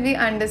perception, if we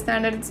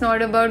understand that it's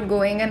not about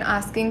going and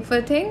asking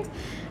for things,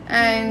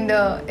 and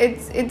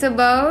it's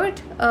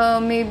about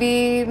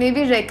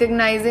maybe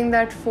recognizing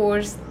that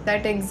force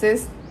that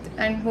exists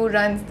and who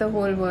runs the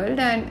whole world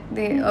and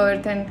the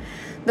earth and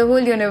the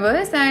whole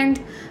universe, and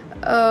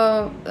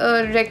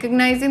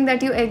recognizing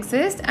that you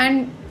exist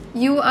and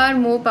you are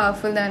more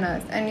powerful than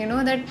us, and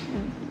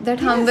that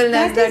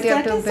humbleness that you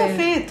have to build. That is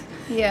the faith.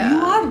 Yeah.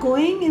 You are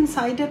going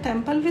inside a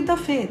temple with the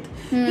faith.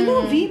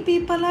 We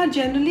people are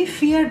generally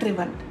fear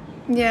driven.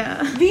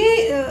 Yeah. We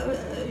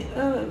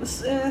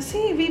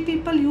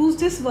people use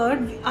this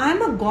word, I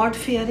am a God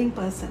fearing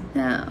person.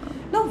 Yeah.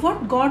 Now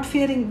what God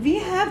fearing? We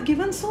have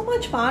given so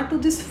much power to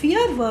this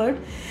fear word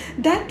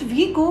that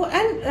we go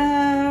and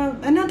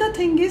another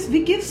thing is,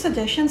 we give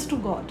suggestions to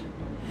God.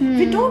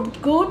 We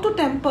don't go to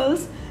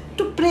temples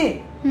to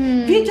pray.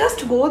 We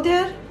just go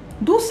there,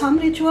 do some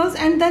rituals,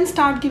 and then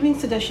start giving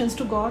suggestions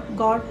to God.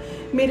 God,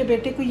 मेरे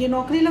बेटे को ये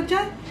नौकरी लग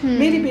जाए,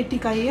 मेरी बेटी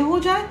का ये हो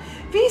जाए.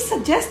 We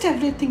suggest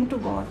everything to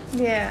God.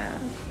 Yeah.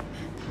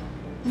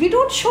 We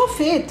don't show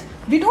faith.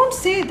 We don't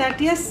say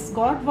that, yes,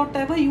 God,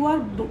 whatever you are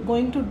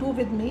going to do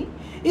with me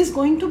is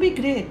going to be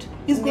great,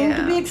 is going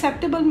to be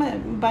acceptable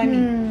by me.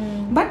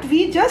 But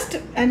we just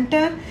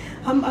enter.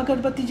 हम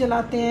अगरबत्ती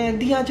जलाते हैं,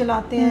 दिया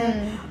जलाते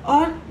हैं,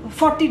 और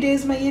 40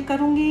 days में ये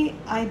करूँगी,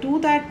 I do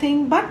that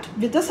thing, but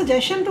with a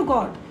suggestion to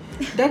God,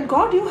 that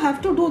God, you have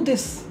to do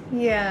this.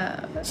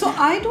 Yeah. So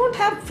I don't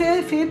have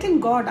faith in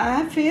God. I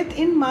have faith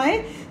in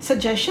my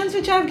suggestions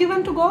which I have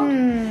given to God,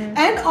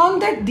 and on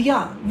that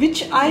diya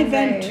which I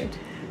went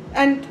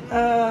and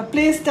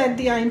placed that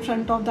diya in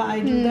front of the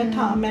idol. That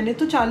हाँ, मैंने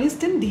तो 40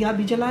 दिन दिया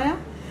भी जलाया,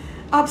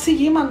 आपसे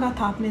ये मांगा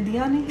था, आपने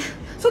दिया नहीं.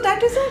 So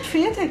that is not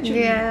faith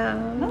actually. Yeah.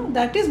 No,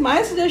 that is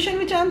my suggestion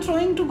which I am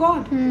throwing to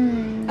God.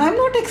 I am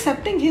not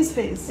accepting His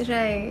face.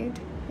 Right.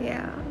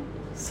 Yeah.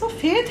 So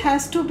faith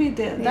has to be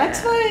there.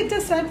 That's why it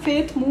is said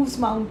faith moves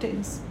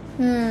mountains.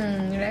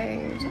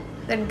 Right.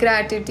 That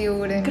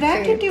gratitude and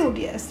Gratitude,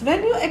 yes.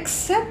 When you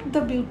accept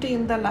the beauty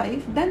in the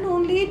life, then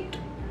only it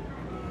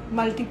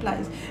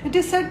multiplies. It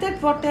is said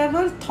that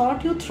whatever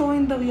thought you throw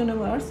in the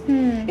universe,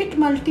 it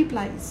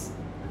multiplies.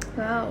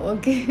 Wow,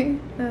 okay.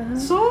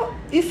 So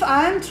if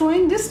I am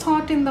throwing this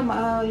thought in the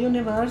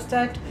universe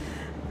that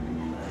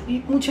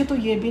मुझे तो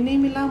ये भी नहीं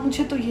मिला,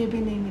 मुझे तो ये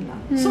भी नहीं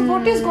मिला. So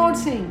what is God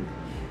saying?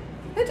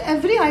 That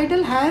every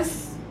idol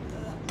has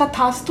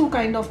तथास्तु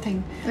kind of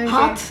thing.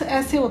 हाथ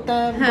ऐसे होता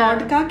है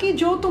God का कि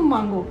जो तुम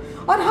मांगो,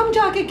 और हम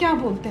जाके क्या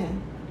बोलते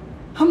हैं?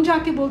 हम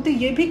जाके बोलते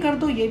ये भी कर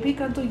दो, ये भी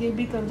कर दो, ये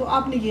भी कर दो,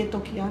 आपने ये तो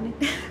किया नहीं.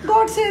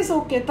 God says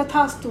okay,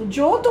 तथास्तु,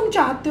 जो तुम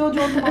चाहते हो,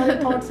 जो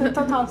तुम्हारे thoughts हैं,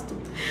 तथास्तु.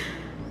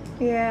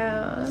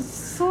 Yeah.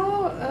 So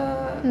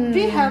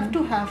we have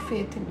to have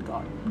faith in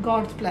God,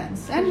 God's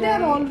plans, and they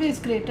are always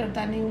greater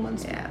than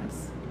humans'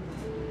 plans.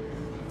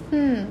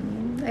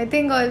 I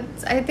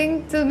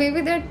think so.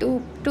 Maybe there are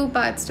two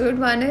parts to it.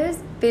 One is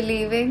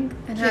believing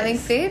and having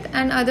faith,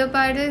 and other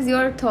part is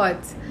your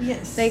thoughts.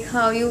 Yes. Like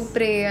how you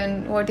pray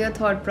and what your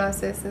thought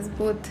process is.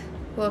 Both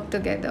work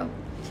together.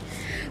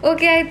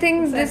 Okay, I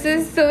think this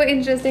is so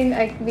interesting.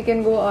 We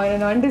can go on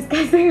and on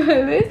discussing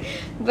all this,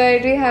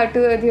 but we have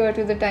to adhere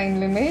to the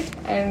time limit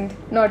and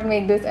not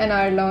make this an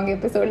hour-long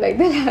episode like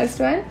the last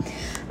one.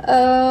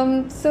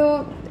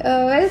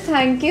 Well,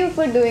 thank you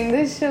for doing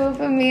this show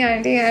for me,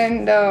 Auntie,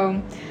 and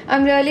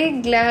I'm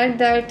really glad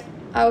that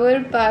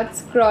our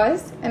paths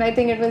crossed, and I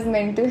think it was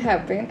meant to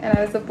happen, and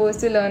I was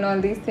supposed to learn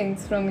all these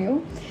things from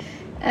you.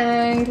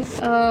 And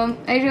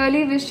I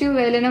really wish you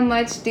well in a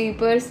much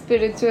deeper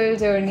spiritual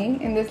journey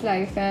in this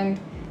life and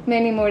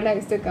many more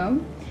lives to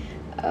come.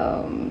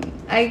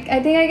 I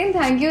think I can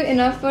thank you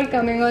enough for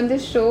coming on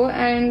this show,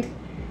 and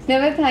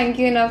never thank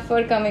you enough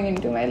for coming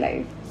into my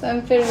life. So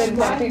I'm filled with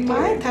gratitude.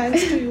 My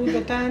thanks to you,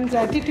 Geeta, and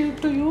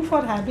gratitude to you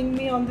for having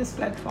me on this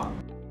platform.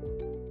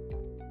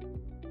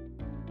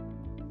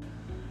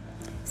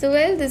 So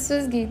well, this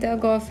was Geeta,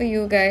 Gaur for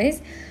you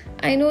guys.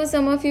 I know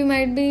some of you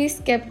might be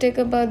skeptic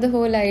about the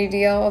whole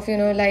idea of,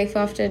 life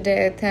after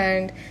death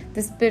and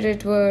the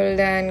spirit world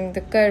and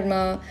the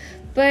karma,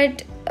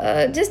 but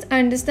just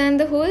understand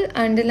the whole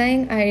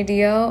underlying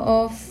idea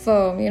of,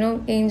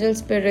 angel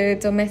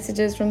spirits or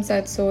messages from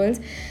such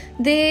souls.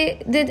 They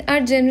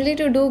are generally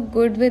to do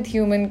good with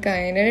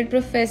humankind, and it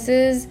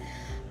professes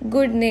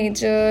good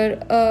nature,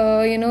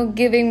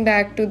 giving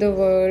back to the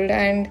world,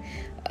 and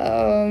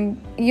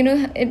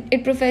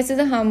it professes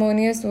a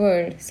harmonious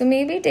world. So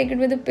maybe take it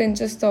with a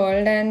pinch of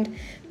salt and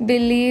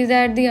believe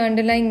that the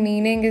underlying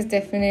meaning is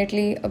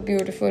definitely a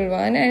beautiful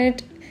one, and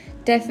it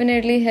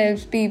definitely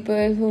helps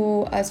people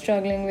who are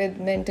struggling with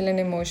mental and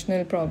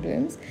emotional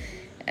problems,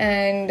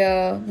 and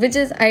which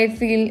is, I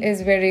feel,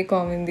 is very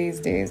common these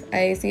days.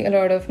 I see a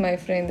lot of my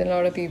friends and a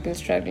lot of people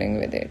struggling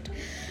with it.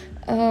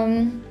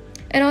 And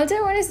also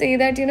I want to say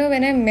that,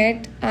 when I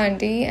met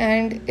Auntie,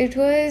 and it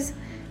was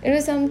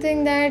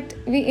something that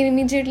we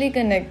immediately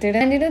connected,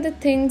 and the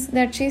things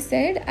that she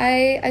said,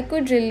 I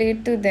could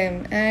relate to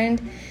them,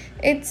 and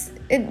this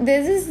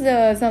is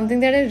something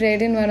that I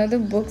read in one of the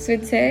books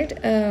which said,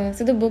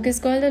 so the book is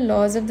called The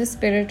Laws of the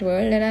Spirit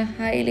World, and I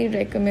highly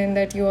recommend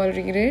that you all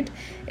read it.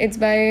 It's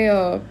by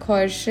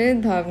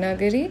Khorshid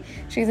Bhavnagari.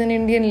 She's an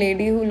Indian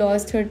lady who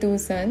lost her 2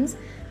 sons,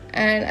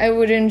 and I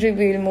wouldn't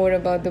reveal more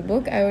about the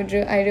book. I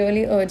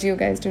really urge you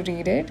guys to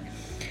read it.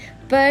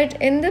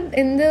 But in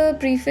the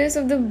preface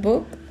of the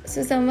book,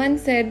 so someone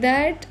said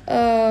that,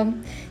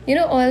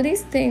 all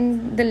these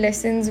things, the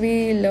lessons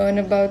we learn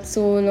about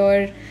soul,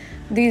 or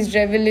these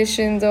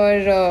revelations,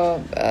 or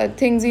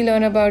things we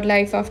learn about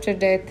life after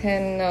death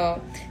and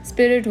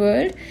spirit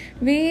world,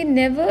 we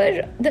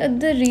never,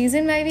 the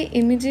reason why we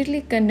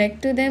immediately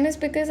connect to them is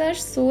because our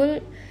soul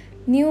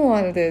knew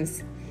all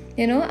this.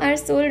 Our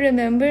soul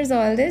remembers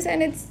all this,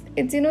 and it's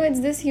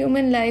this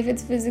human life,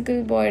 it's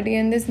physical body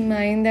and this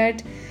mind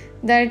that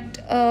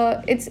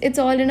it's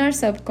all in our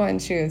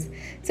subconscious.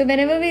 So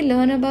whenever we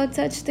learn about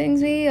such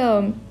things, we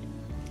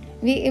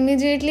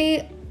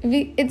immediately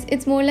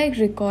it's more like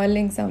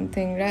recalling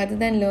something rather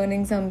than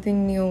learning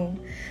something new.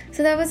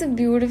 So that was a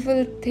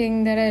beautiful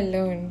thing that I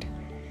learned.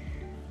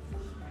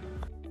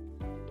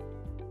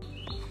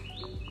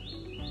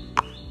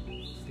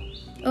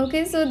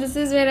 Okay, so this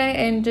is where I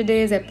end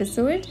today's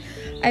episode.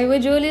 I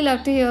would really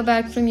love to hear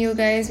back from you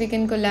guys. We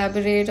can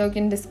collaborate or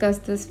can discuss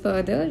this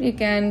further. You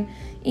can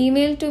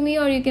email to me,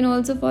 or you can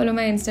also follow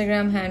my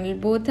Instagram handle.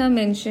 Both are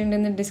mentioned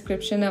in the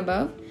description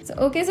above.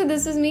 So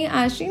this is me,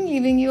 Ashrin,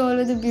 leaving you all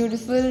with a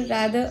beautiful,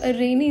 rather a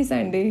rainy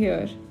Sunday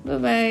here.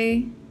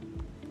 Bye-bye.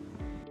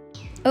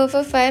 Oh,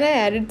 for fun, I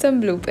added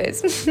some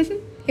bloopers.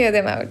 Hear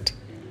them out.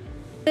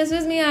 This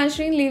was me,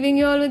 Ashrin, leaving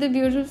you all with a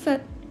beautiful...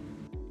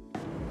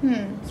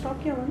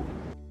 Stop here, one.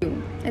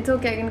 It's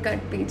okay, I can cut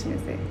बीच में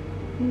से.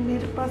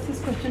 मेरे पास इस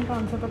question का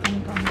answer पता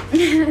नहीं कहाँ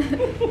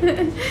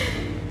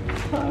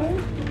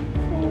है.